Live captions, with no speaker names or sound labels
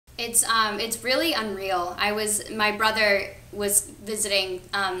It's really unreal. My brother was visiting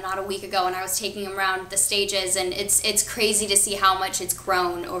not a week ago, and I was taking him around the stages, and it's crazy to see how much it's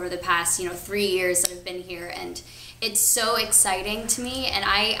grown over the past 3 years that I've been here, and it's so exciting to me. And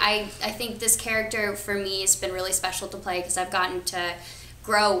I think this character for me has been really special to play because I've gotten to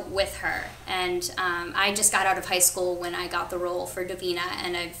grow with her. And I just got out of high school when I got the role for Davina,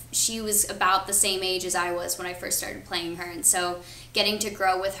 and she was about the same age as I was when I first started playing her, and so getting to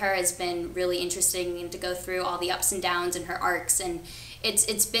grow with her has been really interesting, and to go through all the ups and downs and her arcs, and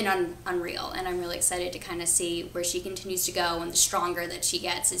it's been unreal, and I'm really excited to kind of see where she continues to go and the stronger that she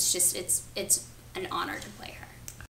gets. It's an honor to play her.